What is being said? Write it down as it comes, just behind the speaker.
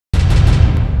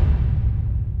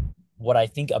what I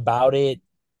think about it,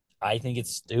 I think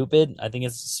it's stupid. I think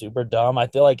it's super dumb. I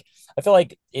feel like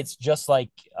it's just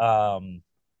like I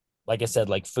said,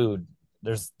 like food.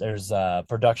 There's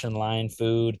production line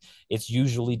food. It's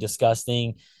usually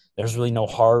disgusting. There's really no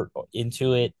heart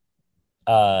into it.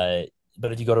 Uh,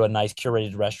 but if you go to a nice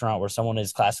curated restaurant where someone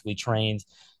is classically trained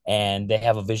and they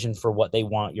have a vision for what they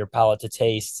want your palate to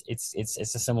taste, it's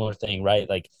a similar thing, right?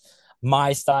 Like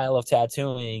my style of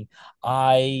tattooing,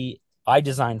 I I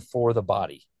design for the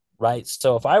body, right?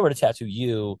 So if I were to tattoo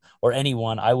you or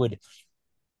anyone, I would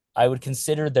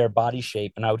consider their body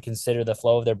shape and I would consider the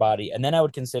flow of their body. And then I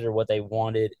would consider what they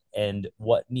wanted and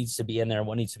what needs to be in there and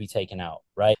what needs to be taken out.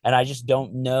 Right. And I just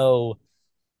don't know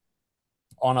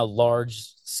on a large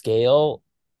scale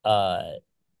uh,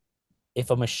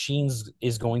 if a machine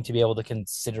is going to be able to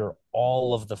consider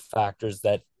all of the factors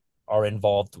that are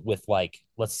involved with, like,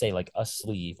 let's say like a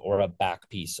sleeve or a back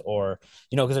piece, or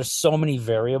because there's so many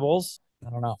variables. I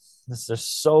don't know. There's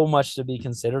so much to be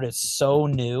considered. It's so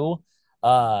new.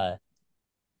 uh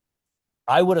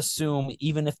I would assume,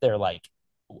 even if they're like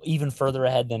even further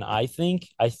ahead than I think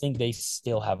they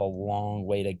still have a long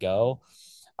way to go.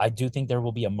 I do think there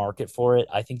will be a market for it.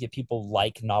 I think that people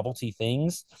like novelty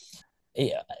things.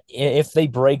 If they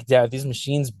break down, if these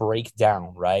machines break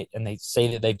down, right, and they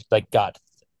say that they've like got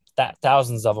that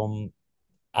thousands of them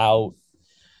out,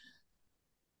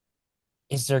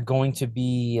 is there going to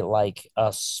be like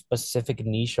a specific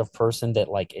niche of person that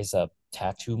like is a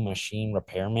tattoo machine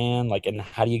repairman? Like, and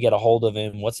how do you get a hold of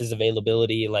him? What's his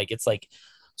availability? Like, it's like,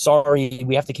 sorry,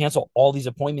 we have to cancel all these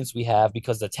appointments we have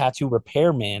because the tattoo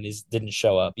repairman is didn't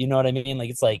show up. You know what I mean? Like,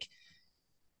 it's like,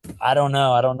 I don't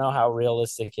know. I don't know how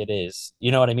realistic it is.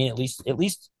 You know what I mean? At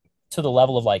least to the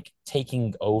level of like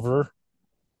taking over.